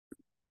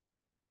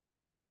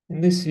In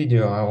this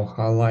video, I'll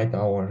highlight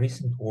our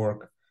recent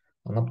work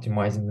on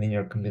optimizing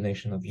linear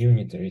combination of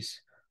unitaries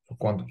for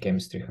quantum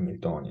chemistry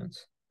Hamiltonians.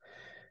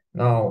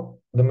 Now,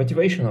 the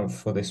motivation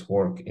for this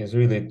work is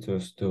really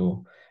just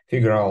to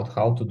figure out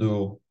how to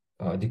do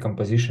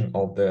decomposition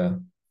of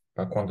the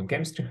quantum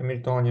chemistry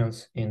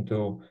Hamiltonians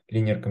into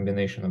linear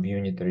combination of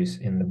unitaries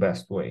in the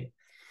best way.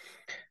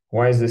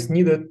 Why is this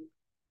needed?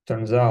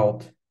 Turns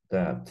out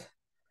that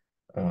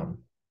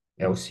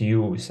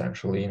LCU,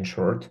 essentially in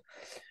short,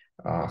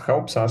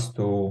 helps us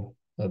to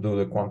do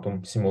the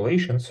quantum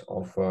simulations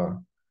of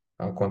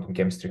quantum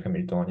chemistry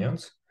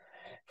Hamiltonians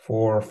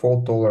for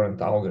fault-tolerant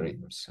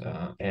algorithms.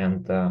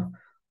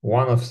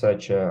 One of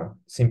such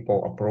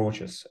simple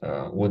approaches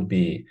would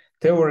be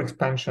Taylor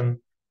expansion,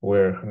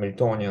 where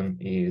Hamiltonian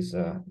is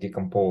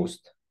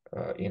decomposed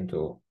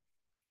into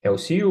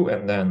LCU,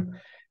 and then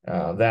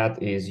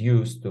that is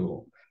used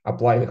to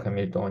apply the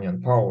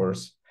Hamiltonian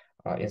powers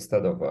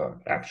instead of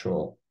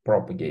actual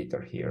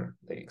propagator here,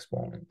 the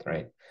exponent,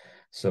 right?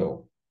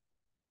 So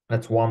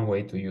that's one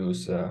way to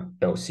use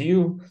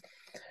LCU.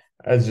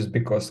 That's just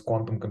because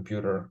quantum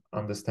computer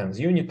understands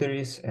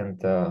unitaries, and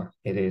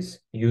it is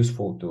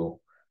useful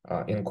to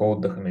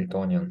encode the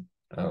Hamiltonian,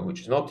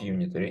 which is not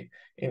unitary,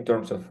 in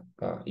terms of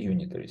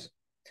unitaries.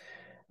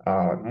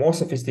 More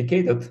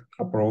sophisticated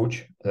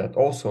approach that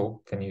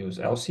also can use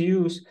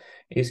LCUs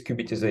is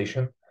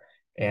qubitization.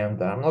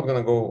 And I'm not going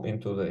to go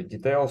into the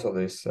details of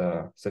this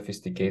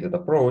sophisticated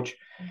approach.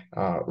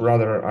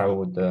 Rather, I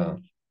would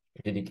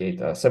dedicate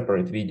a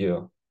separate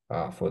video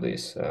for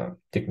this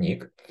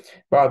technique.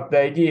 But the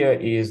idea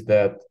is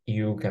that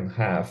you can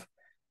have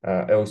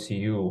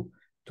LCU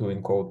to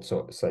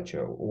encode such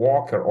a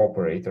Walker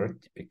operator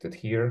depicted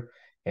here.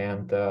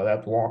 And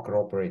that Walker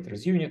operator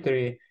is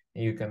unitary.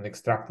 You can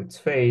extract its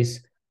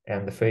phase,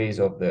 and the phase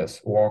of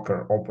this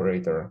Walker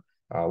operator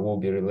will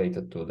be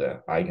related to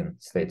the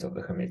eigenstates of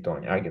the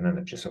Hamiltonian,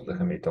 eigenenergies of the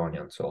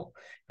Hamiltonian. So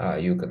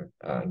you can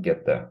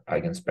get the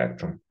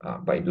eigenspectrum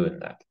by doing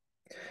that.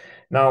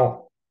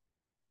 Now,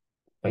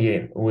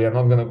 again, we are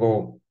not going to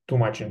go too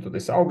much into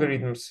these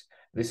algorithms.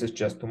 This is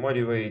just to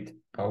motivate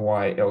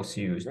why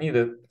LCU is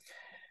needed.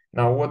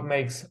 Now, what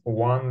makes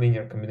one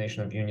linear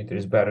combination of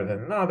unitaries better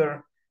than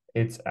another?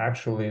 It's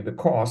actually the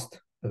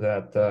cost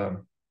that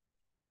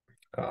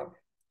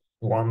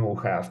one will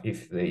have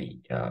if they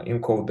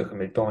encode the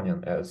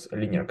Hamiltonian as a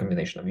linear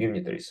combination of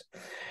unitaries.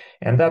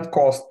 And that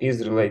cost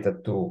is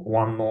related to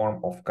one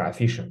norm of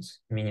coefficients,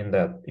 meaning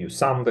that you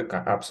sum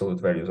the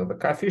absolute values of the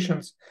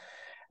coefficients.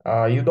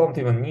 You don't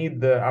even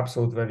need the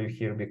absolute value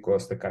here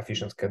because the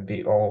coefficients can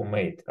be all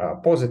made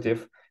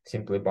positive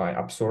simply by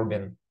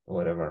absorbing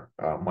whatever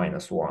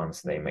minus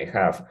ones they may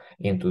have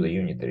into the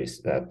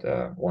unitaries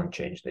that won't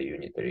change the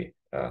unitary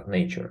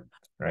nature,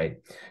 right?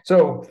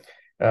 So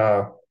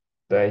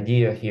the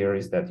idea here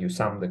is that you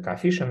sum the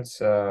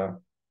coefficients,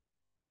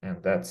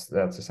 and that's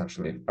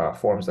essentially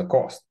forms the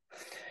cost.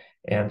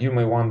 And you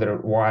may wonder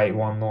why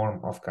one norm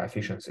of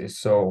coefficients is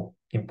so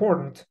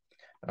important.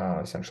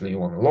 Essentially, you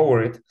want to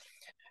lower it.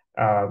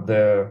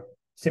 The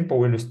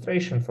simple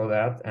illustration for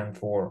that and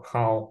for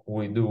how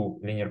we do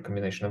linear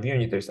combination of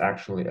unitaries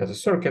actually as a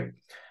circuit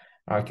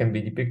can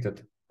be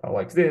depicted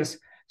like this.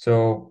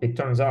 So it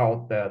turns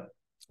out that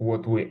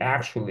what we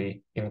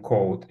actually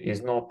encode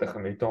is not the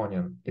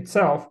Hamiltonian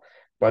itself,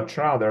 but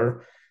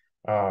rather,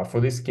 for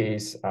this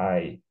case,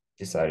 I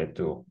decided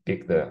to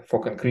pick the,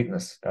 for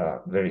concreteness,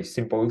 very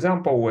simple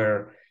example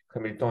where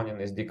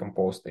Hamiltonian is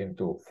decomposed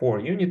into 4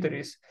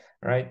 unitaries,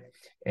 right?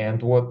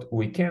 And what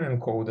we can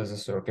encode as a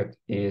circuit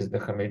is the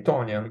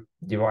Hamiltonian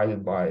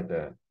divided by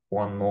the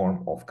one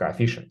norm of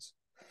coefficients.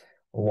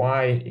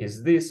 Why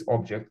is this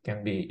object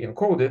can be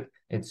encoded?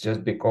 It's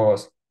just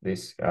because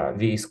this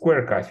v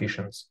square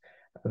coefficients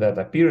that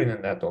appear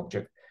in that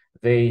object,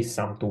 they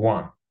sum to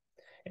 1.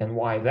 And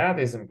why that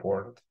is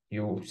important,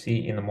 you'll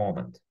see in a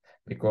moment,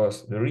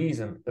 because the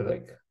reason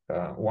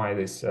why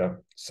this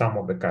sum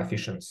of the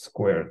coefficients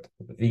squared,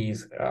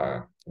 these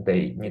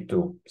they need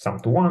to sum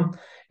to 1,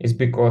 is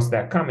because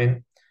they're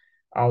coming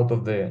out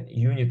of the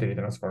unitary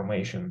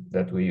transformation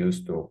that we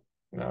use to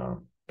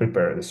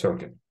prepare the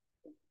circuit.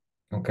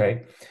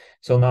 Okay,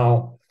 so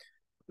now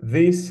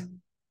this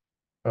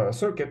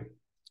circuit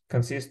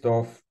consists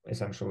of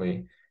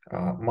essentially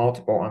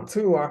multiple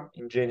ancilla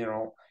in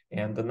general,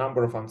 and the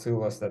number of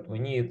ancillas that we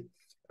need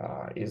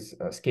is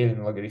scaling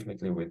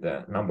logarithmically with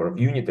the number of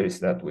unitaries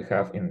that we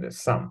have in the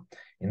sum.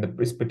 In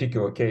this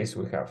particular case,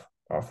 we have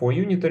 4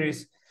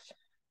 unitaries,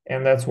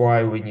 and that's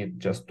why we need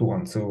just 2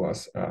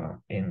 ancillas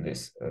in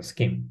this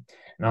scheme.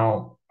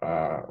 Now,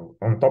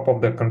 on top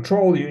of the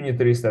control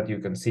unitaries that you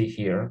can see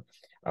here,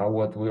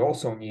 what we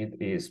also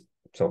need is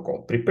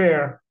so-called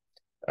prepare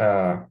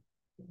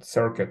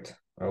circuit,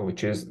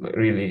 which is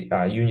really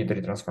a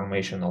unitary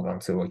transformation of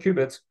ancilla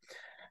qubits.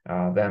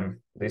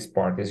 Then this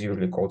part is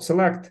usually called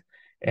select,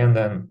 and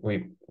then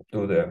we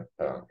do the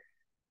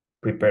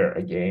prepare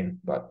again,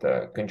 but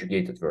the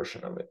conjugated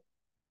version of it.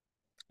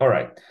 All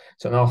right,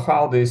 so now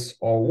how this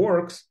all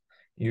works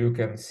you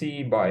can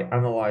see by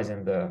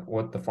analyzing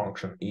what the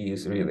function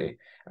is really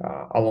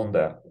along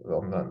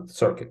the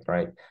circuit,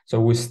 right? So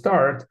we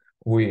start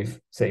with,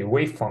 say,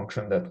 wave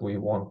function that we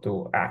want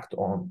to act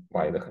on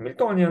by the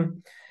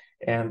Hamiltonian,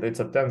 and it's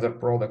a tensor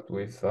product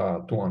with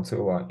two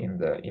ancilla in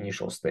the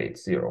initial state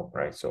 0,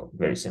 right? So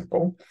very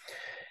simple.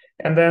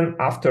 And then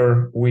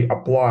after we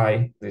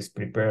apply this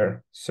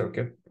prepare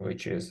circuit,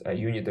 which is a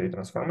unitary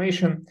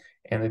transformation,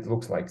 and it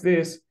looks like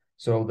this.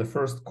 So the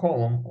first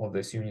column of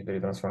this unitary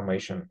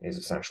transformation is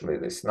essentially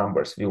these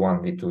numbers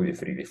v1, v2,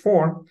 v3,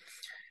 v4.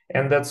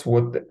 And that's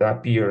what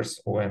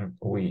appears when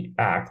we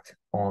act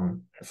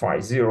on phi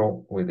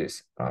 0 with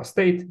this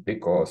state,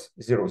 because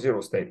 0,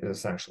 0 state is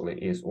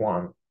essentially is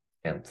 1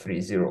 and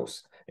 3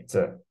 zeros. It's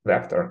a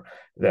vector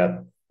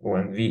that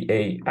when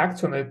VA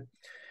acts on it,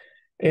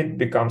 it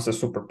becomes a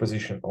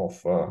superposition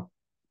of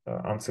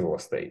ancilla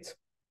states,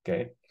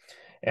 okay?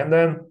 And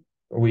then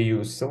we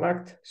use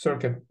select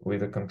circuit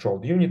with the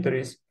controlled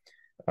unitaries.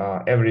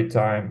 Every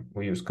time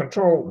we use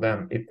control,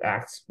 then it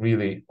acts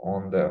really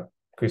on the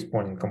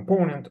corresponding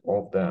component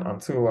of the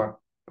ancilla,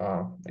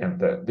 and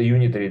the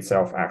unitary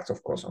itself acts,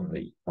 of course, on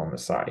the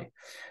psi.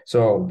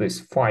 So this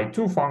phi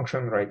 2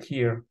 function right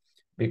here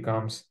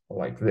becomes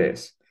like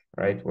this,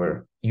 right,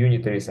 where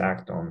unitaries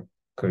act on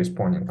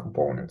corresponding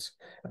components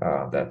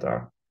that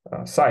are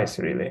psi's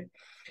really.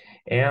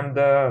 And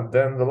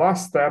then the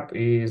last step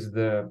is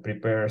the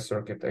prepare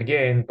circuit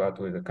again, but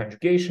with a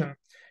conjugation.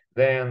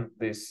 Then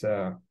this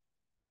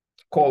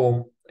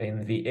column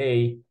in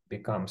VA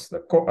becomes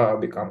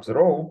the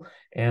row,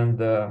 and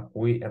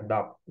we end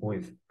up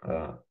with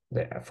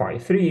the phi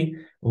 3,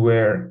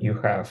 where you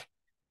have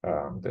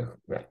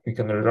you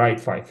can rewrite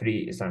phi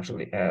 3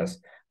 essentially as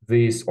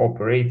this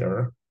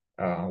operator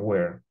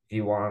where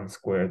v1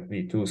 squared,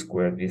 v2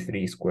 squared,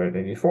 v3 squared,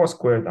 and v4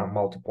 squared are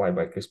multiplied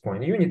by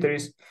corresponding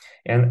unitaries,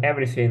 and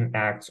everything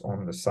acts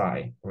on the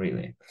psi,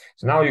 really.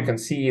 So now you can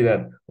see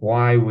that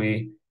why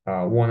we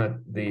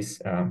wanted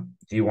this v1,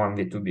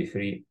 v2,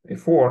 v3,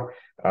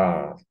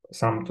 v4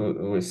 sum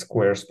with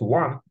squares to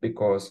 1,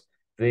 because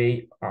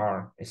they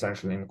are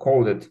essentially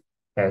encoded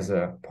as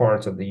a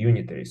parts of the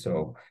unitary,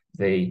 so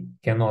they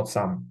cannot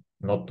sum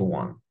not to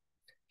 1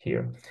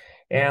 here.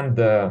 And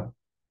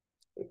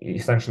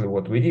essentially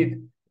what we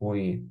did,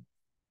 we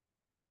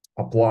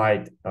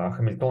applied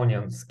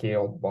Hamiltonian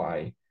scaled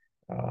by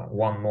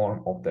one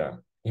norm of the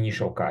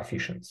initial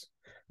coefficients,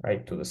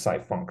 right, to the psi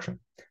function.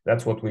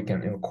 That's what we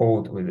can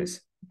encode with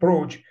this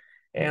approach.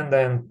 And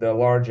then the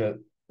larger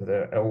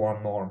the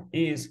L1 norm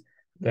is,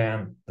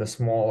 then the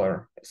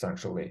smaller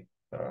essentially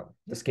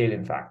the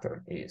scaling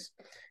factor is.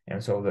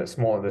 And so the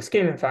smaller the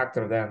scaling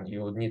factor, then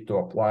you would need to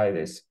apply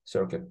this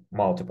circuit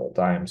multiple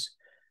times,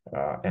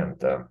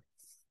 and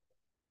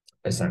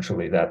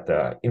essentially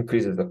that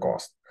increases the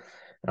cost.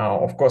 Now,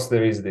 of course,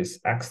 there is this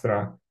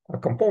extra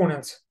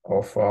components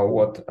of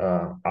what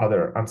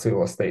other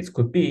ancilla states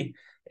could be,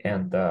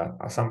 and the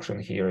assumption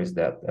here is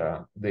that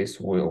this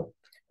will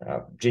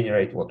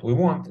generate what we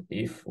want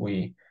if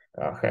we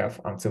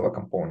have ancilla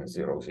components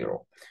 0,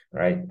 0,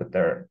 right? But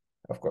there are,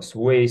 of course,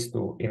 ways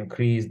to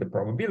increase the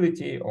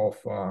probability of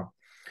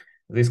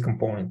this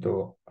component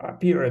to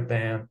appear at the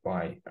end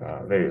by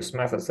various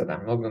methods that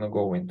I'm not going to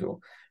go into,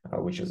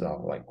 which is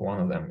like one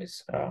of them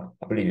is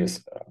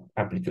oblivious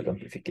amplitude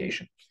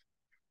amplification.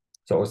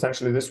 So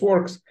essentially this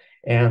works,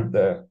 and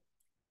the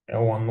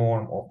L1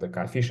 norm of the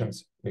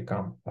coefficients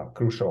become a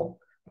crucial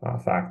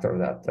factor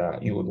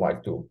that you would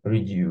like to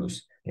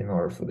reduce in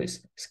order for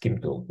this scheme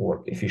to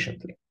work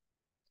efficiently.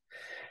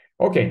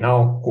 Okay,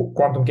 now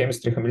quantum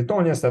chemistry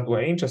Hamiltonians that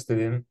we're interested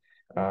in.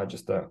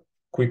 Just a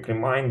quick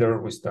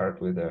reminder, we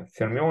start with a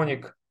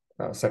fermionic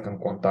second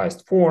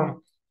quantized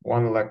form,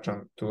 1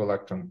 electron, 2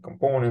 electron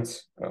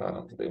components.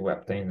 We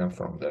obtain them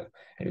from the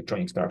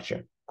electronic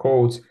structure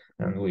codes,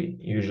 and we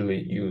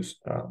usually use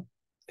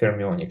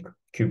fermionic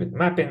qubit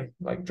mapping,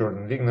 like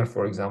Jordan-Wigner,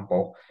 for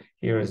example.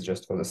 Here is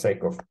just for the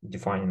sake of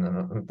defining a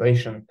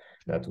notation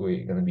that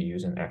we're going to be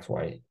using X,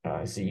 Y,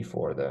 Z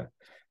for the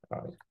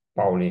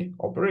Pauli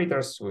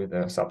operators with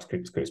the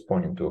subscripts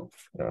corresponding to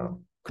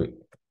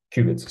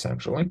qubits,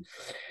 essentially.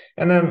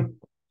 And then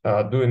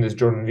doing this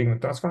Jordan-Wigner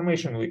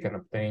transformation, we can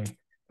obtain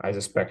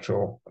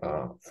isospectral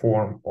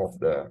form of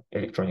the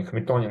electronic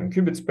Hamiltonian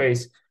qubit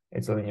space.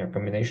 It's a linear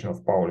combination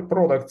of Pauli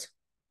products.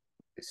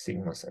 The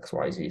sigmas X,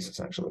 Y, Z is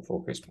essentially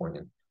for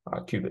corresponding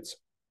qubits.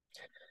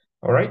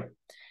 All right.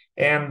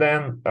 And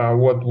then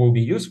what will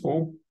be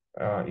useful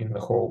in the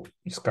whole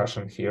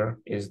discussion here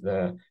is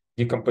the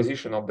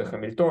decomposition of the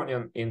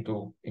Hamiltonian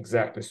into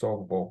exactly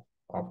solvable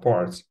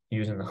parts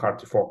using the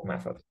Hartree-Fock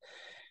method.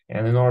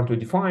 And in order to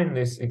define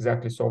these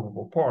exactly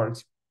solvable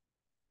parts,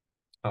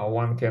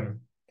 one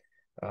can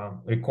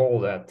recall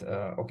that,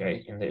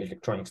 okay, in the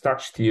electronic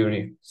structure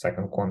theory,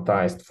 second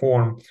quantized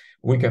form,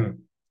 we can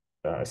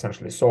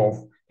essentially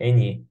solve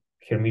any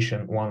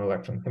Hermitian 1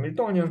 electron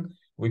Hamiltonian.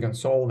 We can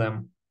solve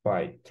them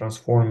by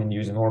transforming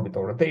using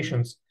orbital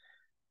rotations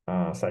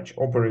such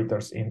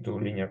operators into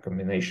linear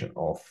combination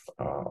of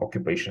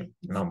occupation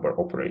number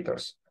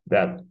operators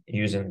that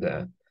using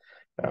the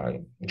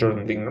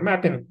Jordan-Wigner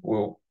mapping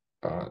will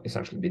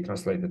essentially be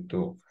translated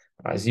to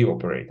Z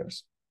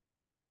operators.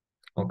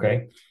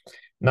 Okay,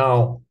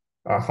 now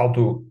how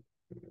to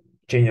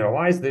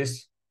generalize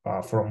this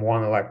from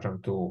one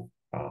electron to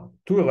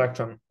two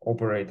electron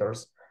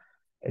operators?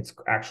 It's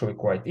actually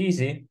quite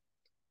easy,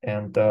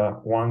 and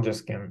one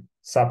just can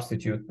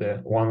substitute the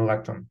one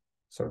electron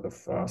sort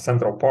of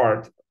central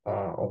part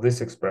of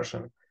this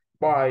expression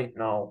by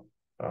now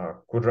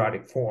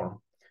quadratic form,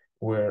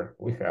 where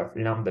we have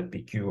lambda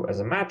pq as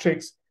a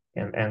matrix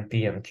and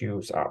np and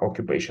q's are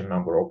occupation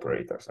number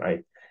operators,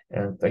 right?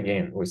 And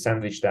again, we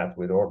sandwich that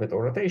with orbital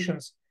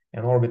rotations,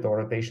 and orbital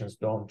rotations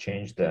don't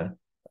change the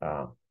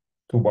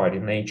two-body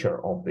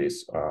nature of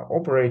this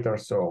operator.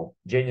 So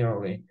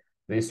generally,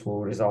 this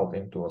will result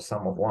into a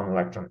sum of one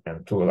electron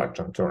and two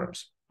electron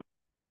terms.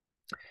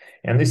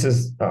 And this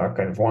is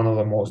kind of one of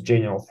the most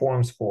general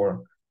forms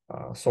for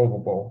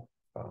solvable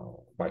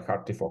by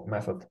Hartree-Fock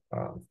method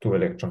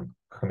two-electron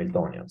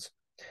Hamiltonians.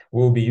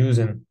 We'll be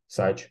using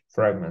such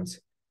fragments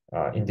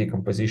in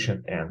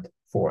decomposition and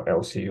for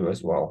LCU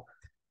as well.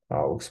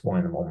 I'll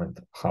explain in a moment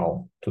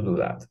how to do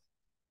that.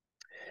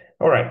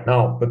 All right,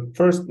 now, but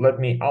first let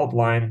me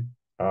outline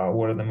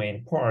what are the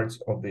main parts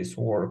of this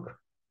work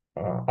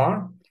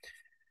are.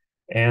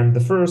 And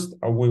the first,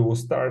 we will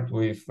start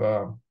with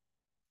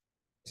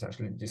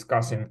essentially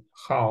discussing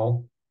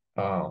how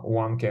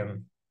one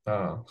can,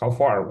 how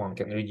far one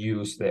can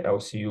reduce the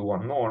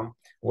LCU1 norm.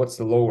 What's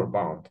the lower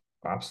bound,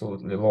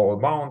 absolutely lower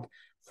bound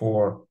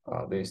for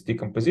this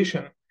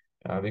decomposition,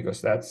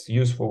 because that's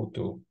useful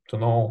to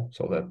know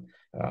so that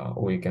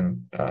we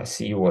can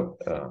see what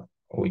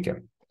we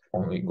can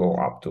only go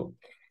up to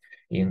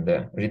in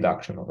the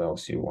reduction of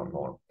LCU1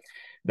 norm.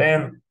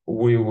 Then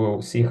we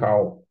will see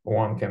how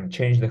one can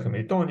change the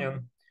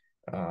Hamiltonian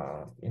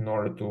in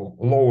order to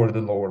lower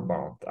the lower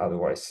bound.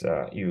 Otherwise,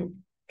 you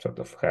sort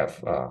of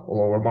have a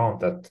lower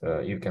bound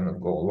that you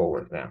cannot go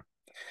lower than.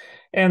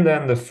 And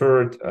then the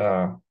third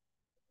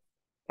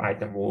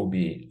item will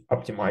be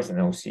optimizing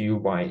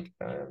LCU by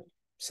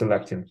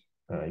selecting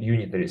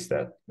unitaries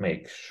that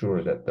make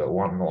sure that the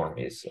one norm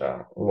is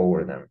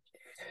lower than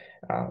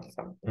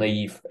some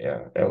naive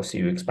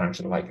LCU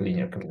expansion like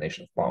linear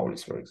combination of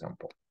Pauli's, for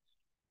example.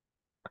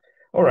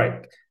 All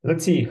right,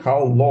 let's see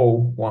how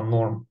low one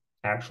norm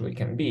actually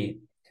can be.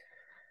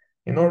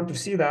 In order to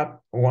see that,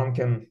 one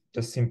can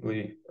just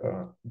simply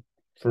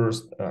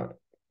first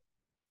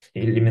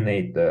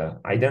eliminate the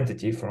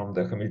identity from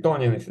the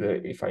Hamiltonian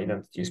if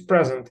identity is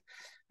present,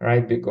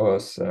 right?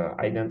 Because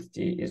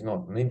identity is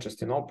not an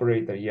interesting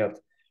operator yet.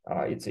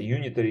 It's a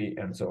unitary,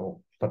 and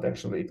so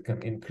potentially it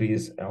can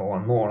increase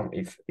one norm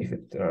if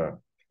it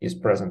is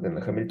present in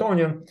the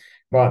Hamiltonian,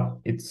 but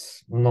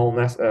it's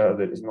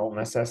there is no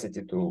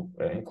necessity to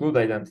include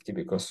identity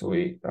because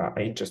we are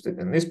interested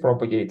in this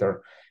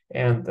propagator,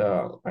 and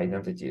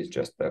identity is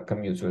just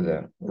commutes with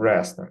the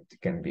rest and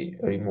can be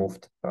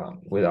removed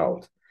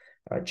without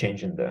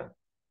changing the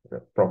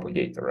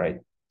propagator, right?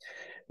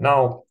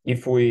 Now,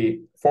 if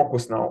we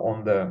focus now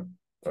on the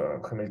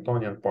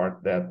Hamiltonian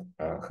part that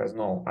has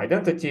no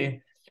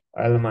identity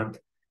element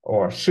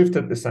or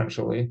shifted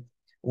essentially,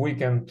 we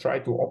can try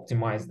to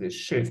optimize this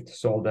shift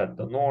so that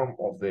the norm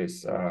of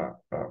this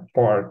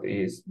part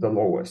is the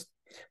lowest.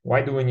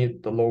 Why do we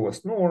need the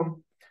lowest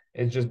norm?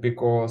 It's just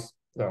because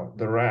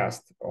the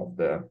rest of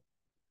the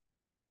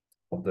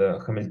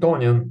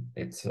Hamiltonian,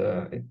 it's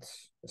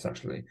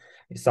essentially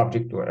is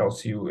subject to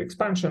LCU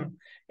expansion,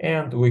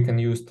 and we can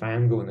use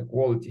triangle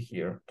inequality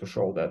here to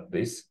show that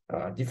this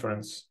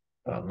difference,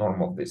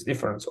 norm of this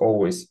difference,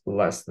 always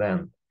less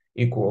than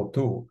equal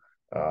to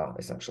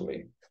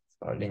essentially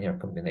a linear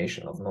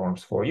combination of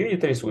norms for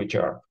unitaries, which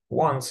are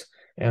ones,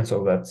 and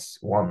so that's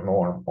one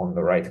norm on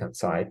the right-hand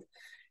side.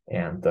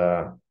 And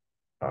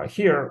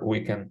here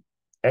we can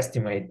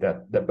estimate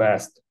that the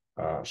best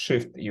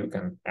shift you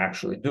can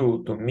actually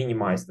do to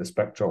minimize the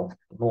spectral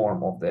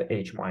norm of the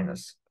H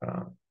minus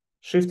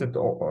shift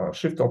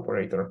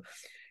operator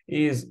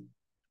is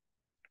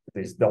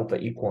this delta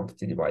E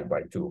quantity divided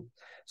by 2.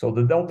 So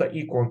the delta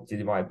E quantity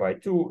divided by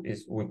 2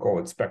 is, we call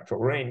it spectral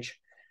range.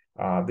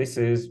 This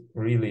is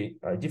really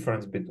a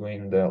difference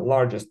between the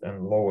largest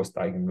and lowest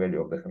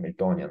eigenvalue of the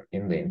Hamiltonian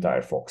in the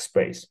entire Fock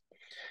space,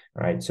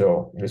 right?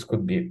 So this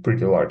could be a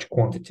pretty large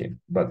quantity,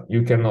 but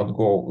you cannot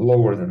go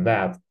lower than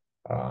that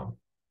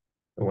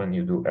when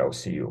you do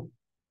LCU,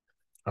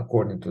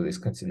 according to this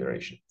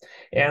consideration.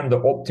 And the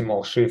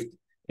optimal shift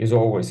is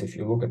always, if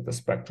you look at the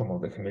spectrum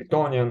of the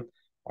Hamiltonian,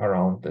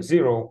 around the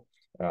 0,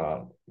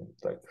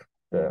 like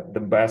the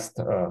best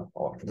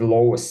or the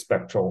lowest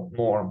spectral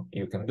norm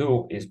you can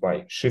do is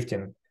by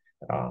shifting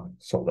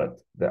so that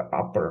the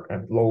upper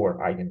and lower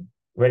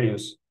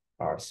eigenvalues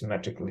are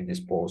symmetrically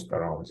disposed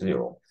around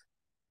 0.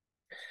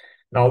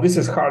 Now, this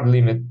is hard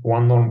limit.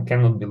 One norm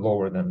cannot be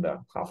lower than the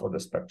half of the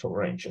spectral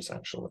range,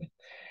 essentially.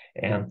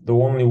 And the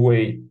only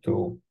way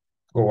to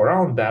go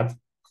around that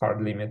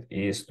hard limit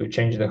is to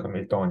change the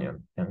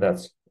Hamiltonian. And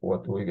that's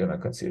what we're going to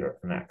consider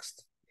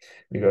next,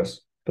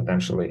 because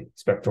potentially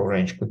spectral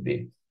range could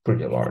be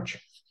pretty large.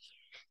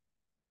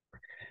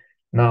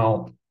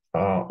 Now,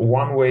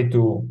 one way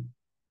to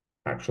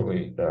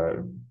actually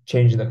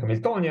change the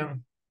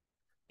Hamiltonian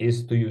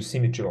is to use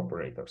symmetry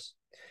operators.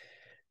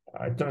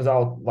 It turns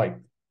out like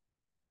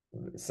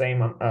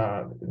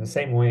the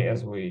same way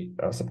as we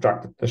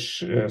subtracted the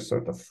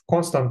sort of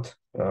constant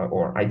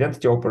or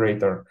identity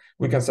operator,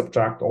 we can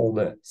subtract all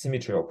the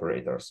symmetry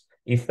operators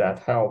if that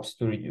helps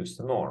to reduce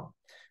the norm,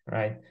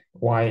 right?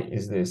 Why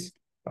is this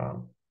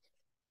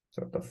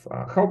sort of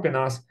helping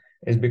us?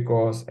 Is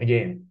because,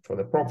 again, for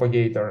the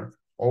propagator,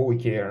 all we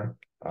care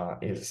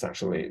is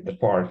essentially the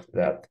part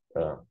that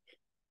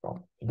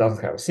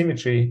doesn't have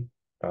symmetry.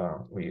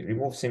 We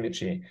remove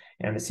symmetry,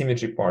 and the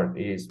symmetry part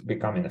is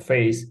becoming a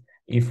phase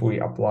if we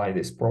apply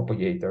this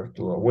propagator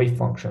to a wave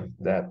function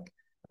that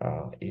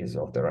is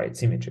of the right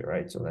symmetry,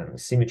 right? So then the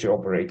symmetry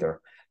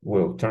operator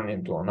will turn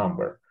into a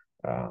number,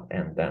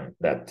 and then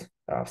that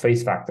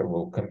phase factor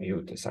will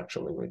commute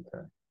essentially with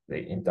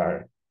the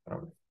entire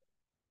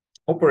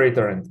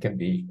operator and can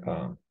be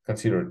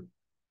considered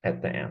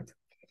at the end,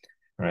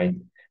 right?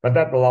 But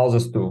that allows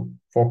us to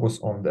focus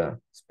on the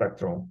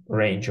spectral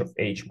range of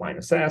H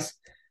minus S,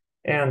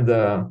 and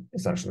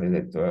essentially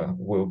that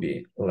will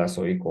be less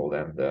or equal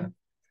than the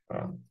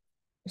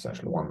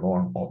essentially one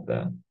norm of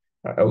the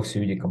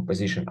LCU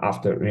decomposition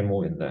after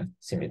removing the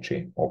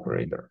symmetry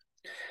operator.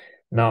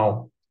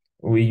 Now,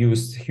 we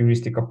used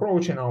heuristic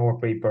approach in our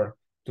paper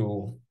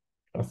to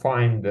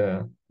find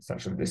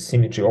essentially the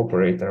symmetry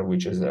operator,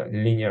 which is a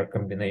linear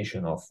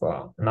combination of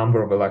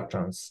number of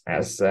electrons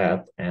as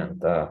Z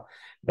and the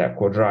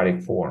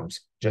quadratic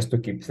forms, just to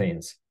keep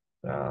things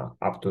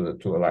up to the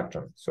 2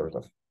 electron sort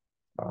of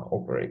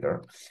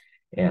operator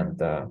and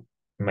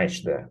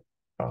match the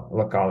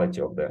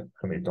locality of the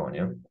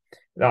Hamiltonian.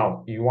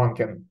 Now, one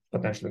can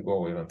potentially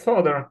go even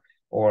further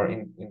or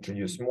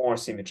introduce more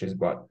symmetries,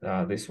 but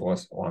this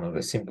was one of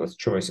the simplest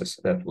choices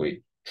that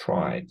we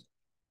tried.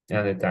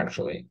 And it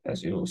actually,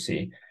 as you will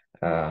see,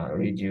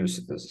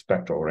 reduces the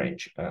spectral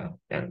range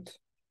and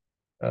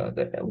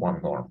the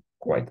one norm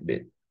quite a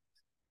bit.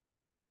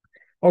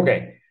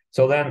 Okay,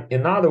 so then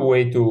another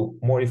way to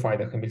modify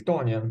the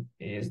Hamiltonian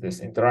is this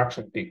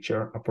interaction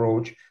picture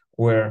approach,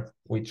 where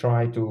we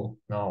try to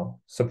now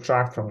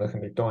subtract from the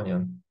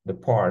Hamiltonian the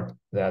part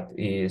that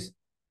is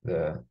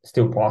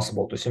still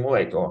possible to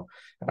simulate or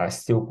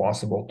still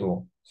possible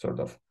to sort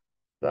of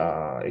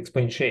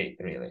exponentiate,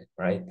 really,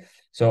 right?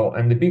 So,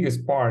 and the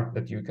biggest part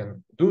that you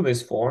can do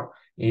this for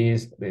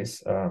is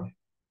this,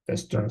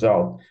 as turns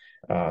out,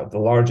 the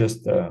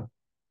largest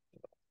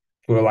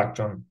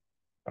 2-electron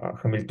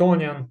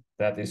Hamiltonian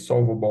that is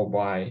solvable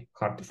by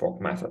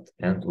Hartree-Fock method.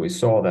 And we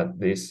saw that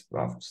this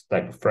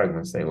type of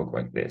fragments, they look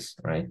like this,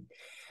 right?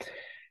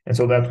 And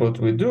so that's what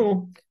we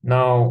do.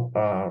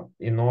 Now,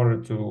 in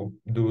order to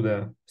do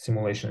the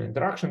simulation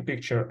interaction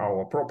picture,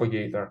 our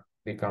propagator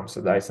becomes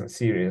a Dyson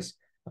series,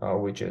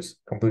 which is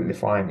completely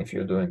fine if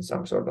you're doing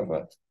some sort of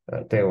a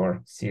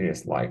Taylor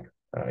series-like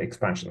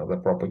expansion of the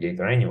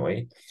propagator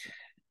anyway.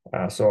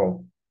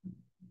 So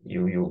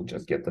you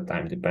just get the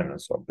time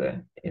dependence of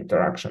the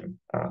interaction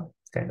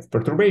kind of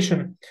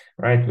perturbation,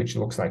 right, which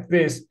looks like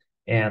this.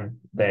 And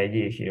the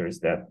idea here is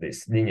that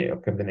this linear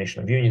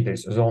combination of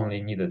unitaries is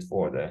only needed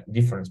for the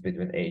difference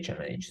between H and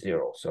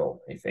H0.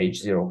 So if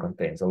H0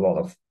 contains a lot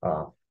of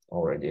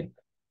already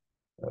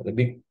the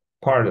big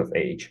part of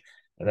H,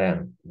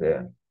 then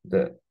the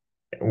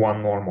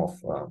one norm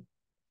of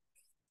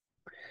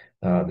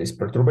this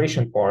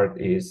perturbation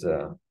part is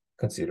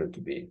considered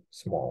to be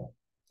small.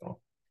 So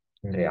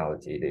in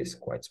reality, it is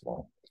quite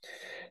small.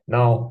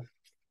 Now,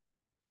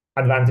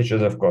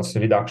 advantages, of course,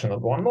 reduction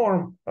of one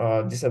norm.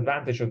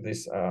 Disadvantage of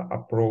this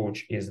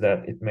approach is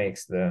that it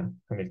makes the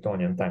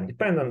Hamiltonian time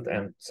dependent,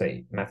 and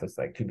say methods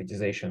like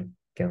qubitization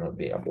cannot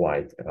be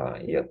applied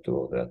yet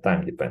to the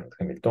time dependent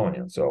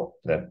Hamiltonian. So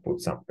that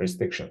puts some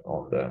restriction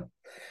on the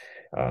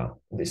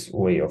this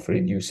way of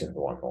reducing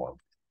one norm.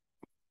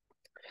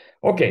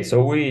 Okay,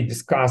 so we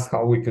discussed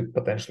how we could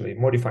potentially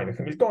modify the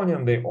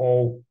Hamiltonian. They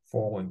all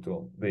fall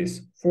into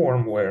this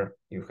form where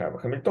you have a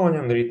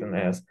Hamiltonian written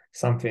as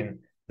something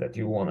that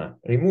you want to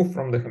remove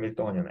from the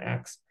Hamiltonian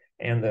X,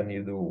 and then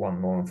you do one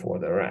norm for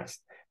the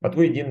rest. But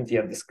we didn't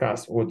yet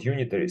discuss what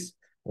unitaries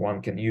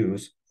one can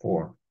use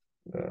for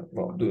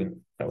well,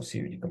 doing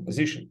LCU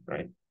decomposition,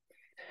 right?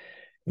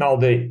 Now,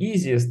 the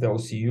easiest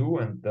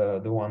LCU and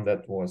the one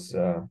that was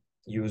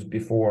used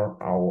before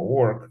our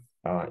work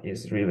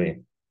is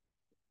really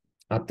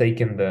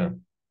taking the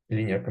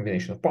linear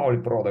combination of Pauli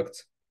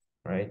products,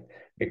 right?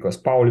 Because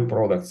Pauli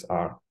products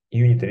are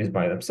unitaries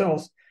by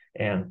themselves,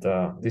 and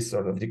this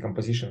sort of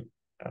decomposition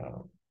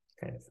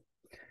kind of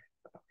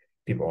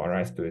people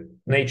arrive to it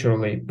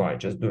naturally by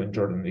just doing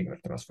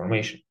Jordan-Wigner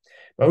transformation.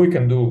 But we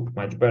can do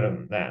much better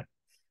than that.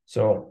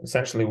 So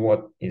essentially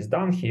what is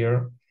done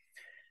here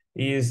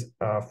is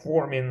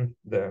forming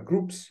the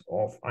groups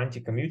of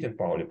anti-commuting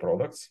Pauli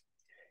products,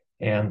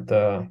 and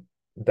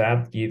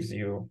that gives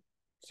you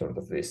sort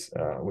of this,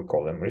 we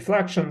call them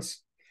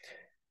reflections.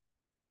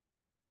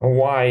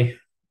 Why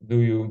do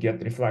you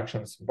get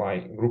reflections by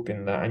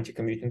grouping the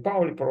anti-commuting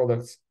Pauli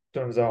products?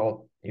 turns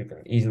out you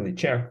can easily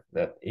check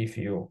that if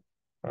you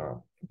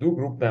do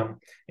group them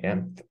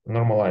and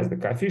normalize the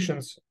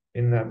coefficients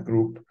in that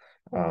group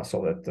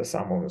so that the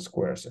sum of the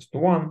squares is to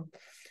 1,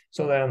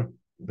 so then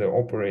the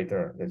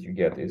operator that you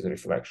get is a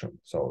reflection,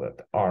 so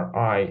that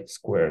Ri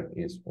squared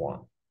is 1.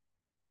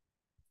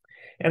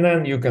 And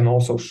then you can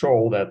also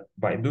show that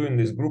by doing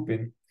this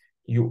grouping,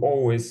 you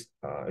always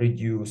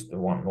reduce the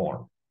one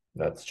norm.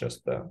 That's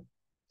just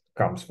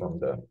comes from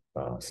the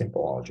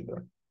simple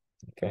algebra.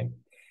 Okay,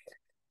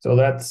 so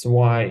that's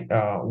why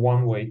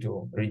one way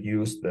to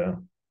reduce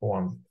the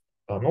one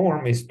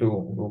norm is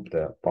to group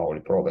the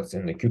Pauli products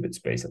in the qubit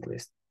space at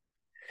least.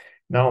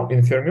 Now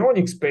in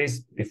fermionic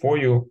space, before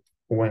you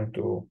went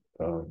to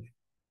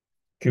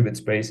qubit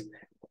space,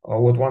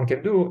 what one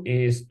can do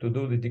is to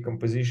do the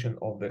decomposition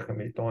of the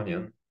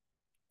Hamiltonian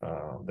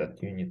that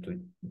you need to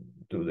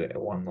do the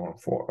one norm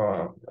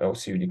for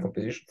LCU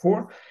decomposition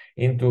for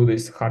into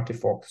these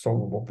Hartree-Fock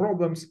solvable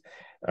problems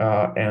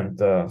and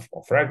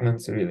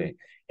fragments really.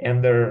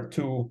 And there are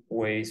two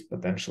ways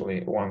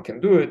potentially one can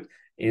do it,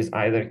 is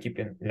either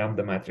keeping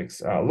lambda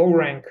matrix low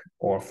rank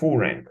or full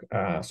rank.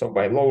 So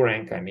by low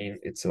rank, I mean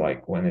it's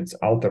like when it's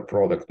outer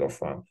product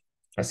of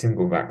a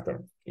single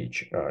vector,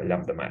 each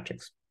lambda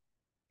matrix.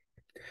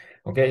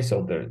 Okay,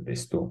 so there are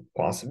these two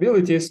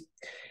possibilities.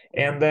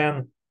 And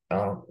then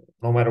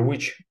no matter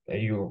which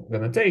you're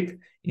going to take,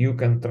 you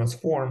can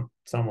transform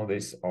some of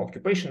these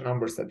occupation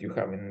numbers that you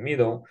have in the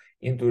middle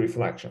into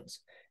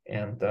reflections.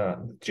 And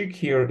the trick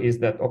here is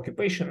that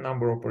occupation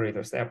number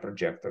operators, they are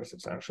projectors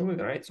essentially,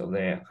 right? So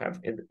they have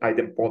an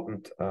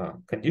idempotent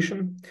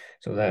condition.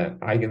 So the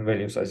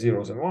eigenvalues are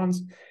zeros and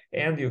ones.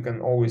 And you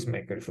can always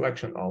make a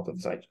reflection out of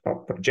such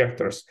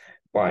projectors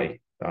by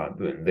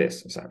doing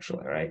this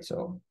essentially, right?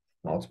 So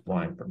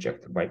multiplying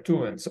projector by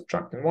 2 and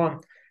subtracting 1.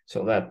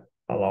 So that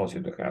allows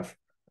you to have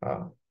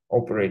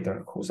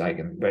operator whose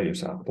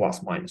eigenvalues are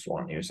plus minus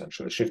 1. You're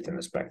essentially shifting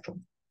the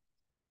spectrum.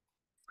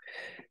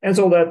 And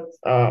so that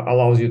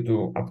allows you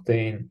to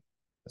obtain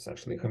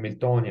essentially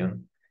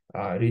Hamiltonian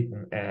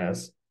written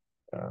as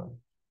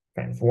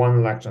kind of 1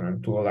 electron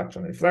and 2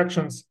 electron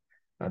reflections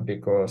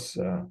because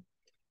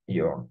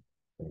your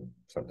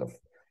sort of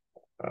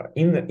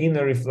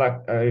inner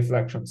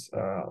reflections,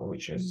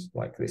 which is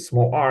like the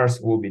small r's,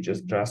 will be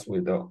just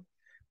with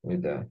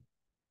the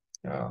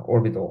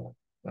orbital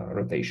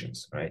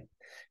rotations, right?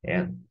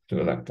 And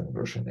 2 electron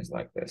version is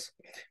like this.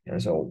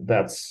 And so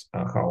that's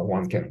how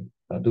one can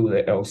do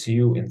the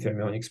LCU in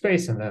fermionic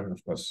space. And then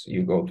of course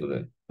you go to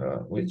the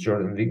with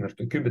Jordan-Wigner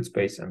to qubit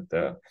space, and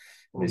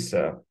these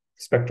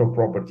spectral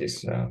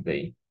properties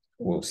they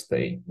will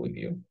stay with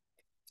you.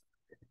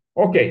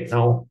 Okay,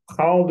 now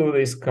how do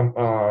these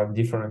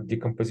different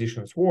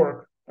decompositions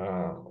work?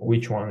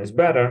 Which one is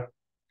better?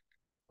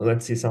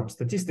 Let's see some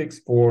statistics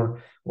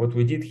for what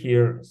we did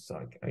here. It's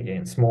like,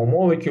 again, small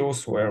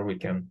molecules where we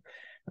can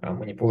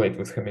manipulate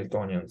with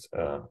Hamiltonians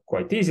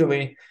quite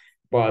easily,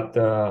 but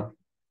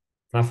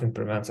nothing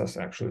prevents us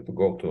actually to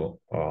go to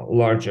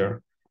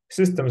larger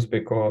systems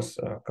because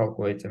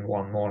calculating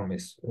one norm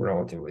is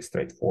relatively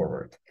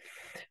straightforward.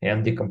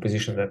 And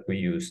decomposition that we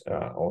use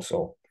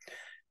also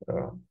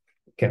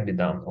can be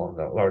done on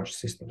the large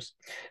systems.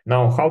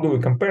 Now, how do we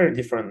compare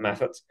different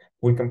methods?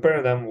 We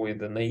compare them with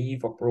the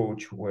naive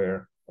approach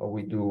where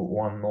we do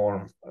one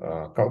norm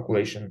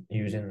calculation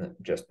using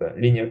just a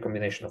linear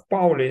combination of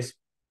Pauli's.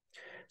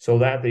 So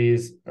that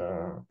is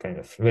kind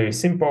of very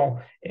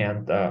simple,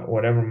 and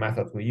whatever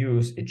method we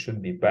use, it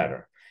should be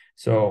better.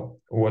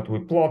 So what we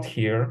plot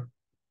here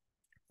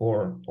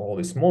for all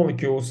these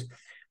molecules,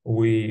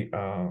 we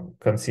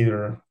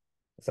consider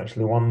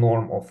essentially one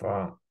norm of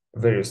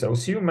various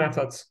LCU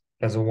methods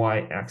as a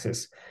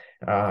y-axis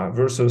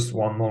versus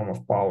one norm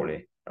of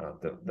Pauli,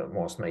 the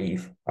most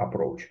naive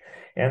approach.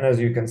 And as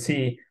you can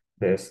see,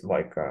 there's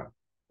like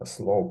a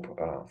slope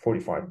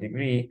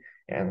 45-degree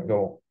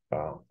angle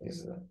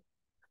is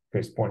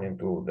corresponding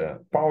to the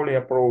Pauli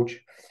approach,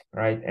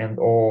 right? And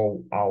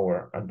all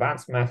our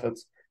advanced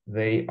methods,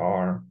 they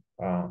are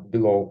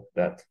below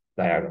that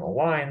diagonal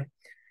line.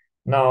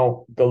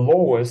 Now, the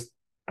lowest,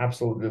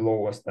 absolutely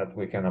lowest that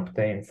we can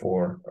obtain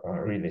for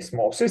really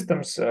small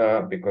systems,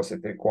 because it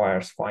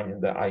requires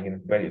finding the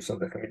eigenvalues of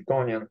the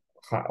Hamiltonian,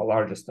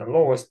 largest and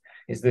lowest,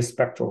 is the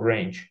spectral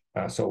range.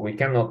 So we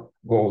cannot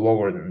go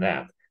lower than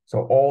that.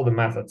 So all the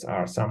methods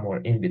are somewhere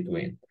in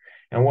between.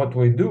 And what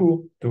we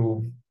do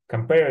to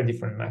compare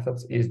different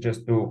methods is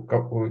just to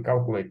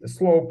calculate the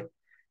slope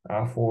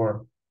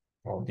for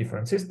all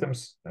different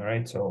systems, all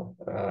right? So,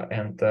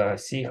 and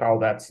see how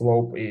that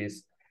slope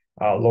is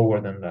lower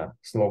than the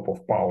slope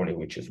of Pauli,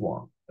 which is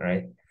 1,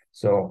 right?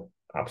 So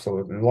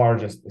absolutely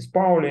largest is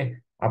Pauli,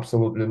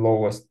 absolutely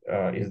lowest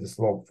is the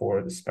slope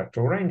for the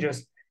spectral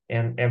ranges,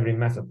 and every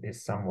method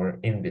is somewhere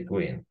in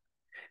between.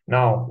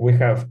 Now we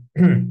have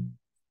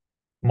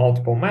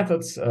multiple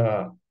methods.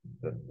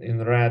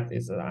 In red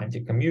is an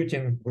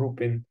anti-commuting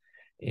grouping.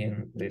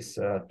 In these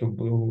 2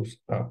 blue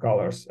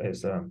colors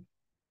is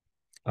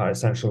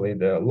essentially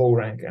the low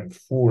rank and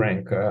full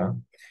rank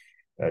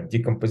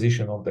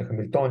decomposition of the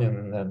Hamiltonian,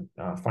 and then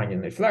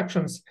finding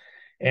reflections.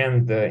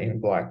 and in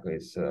black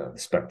is the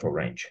spectral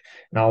range.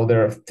 Now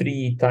there are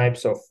three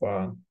types of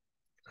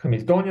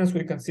Hamiltonians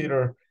we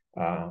consider.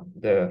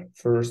 The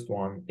first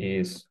one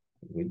is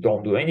we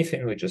don't do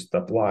anything, we just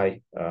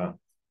apply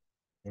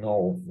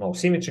no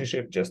symmetry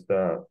shift, just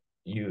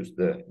use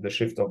the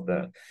shift of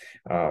the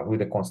with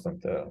the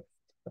constant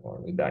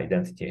or with the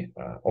identity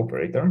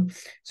operator.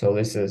 So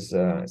this is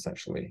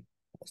essentially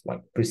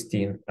like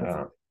pristine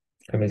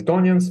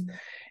Hamiltonians.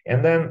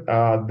 And then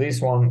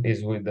this one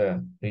is with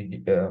the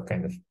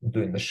kind of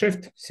doing the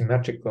shift,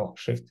 symmetrical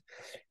shift.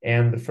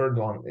 And the third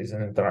one is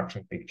an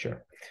interaction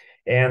picture.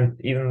 And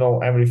even though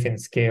everything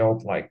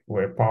scaled, like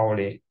where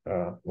Pauli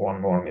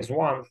one norm is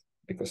one,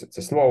 because it's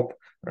a slope,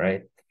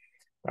 right?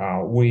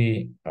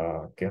 We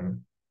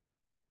can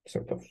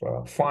sort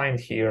of find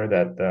here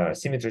that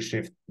symmetry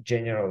shift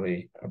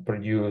generally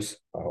produce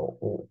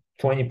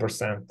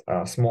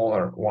 20%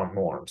 smaller one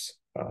norms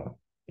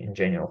in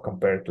general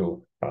compared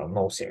to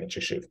no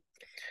symmetry shift.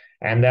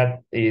 And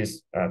that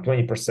is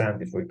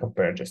 20% if we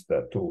compare just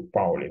the two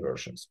Pauli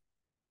versions.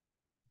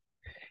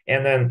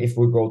 And then if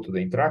we go to the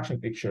interaction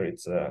picture,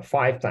 it's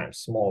 5 times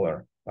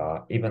smaller,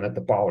 even at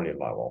the Pauli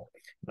level.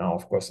 Now,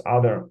 of course,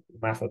 other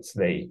methods,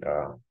 they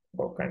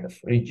will kind of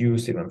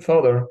reduce even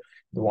further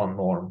the one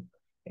norm.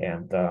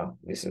 And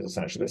this is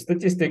essentially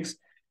statistics.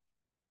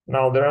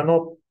 Now, there are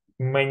not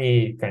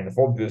many kind of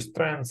obvious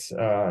trends.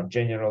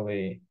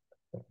 Generally,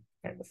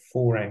 kind of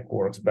full rank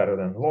works better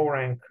than low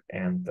rank,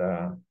 and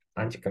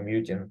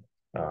anti-commuting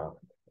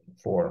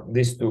for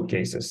these two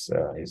cases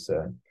is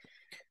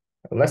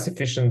less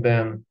efficient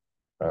than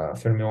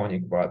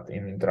fermionic, but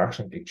in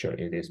interaction picture,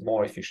 it is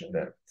more efficient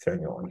than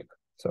fermionic.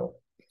 So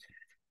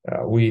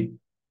we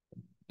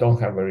don't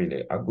have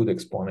really a good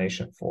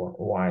explanation for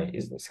why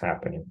is this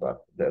happening, but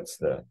that's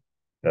the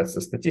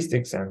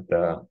statistics, and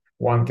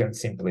one can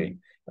simply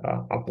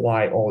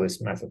apply all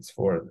these methods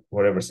for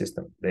whatever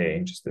system they're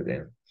interested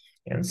in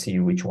and see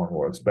which one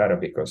works better,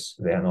 because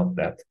they are not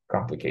that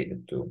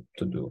complicated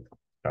to do,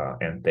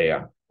 and they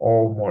are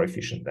all more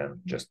efficient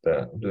than just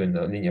doing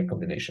a linear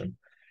combination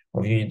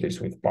of unitaries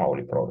with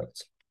Pauli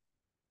products.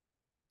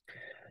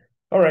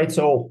 All right,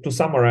 so to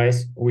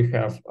summarize, we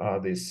have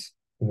this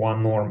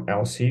one norm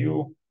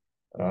LCU,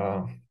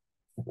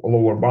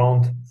 lower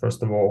bound,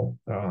 first of all,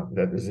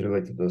 that is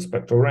related to the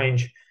spectral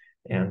range.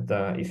 And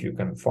if you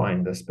can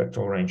find the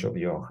spectral range of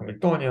your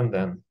Hamiltonian,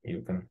 then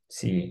you can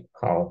see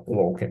how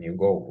low can you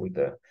go with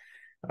the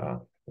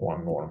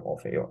one norm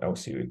of your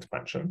LCU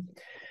expansion.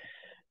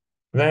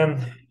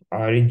 Then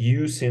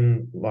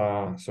reducing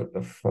sort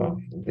of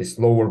this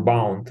lower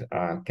bound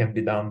can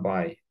be done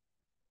by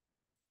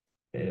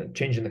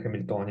changing the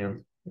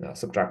Hamiltonian,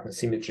 subtracting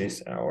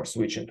symmetries, or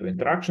switching to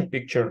interaction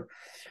picture.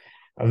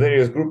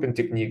 Various grouping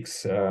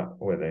techniques,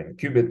 whether in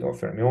qubit or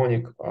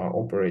fermionic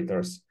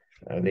operators,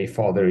 they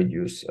further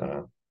reduce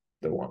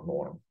the one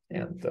norm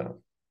and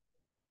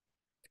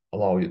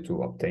allow you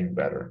to obtain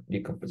better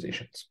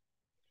decompositions.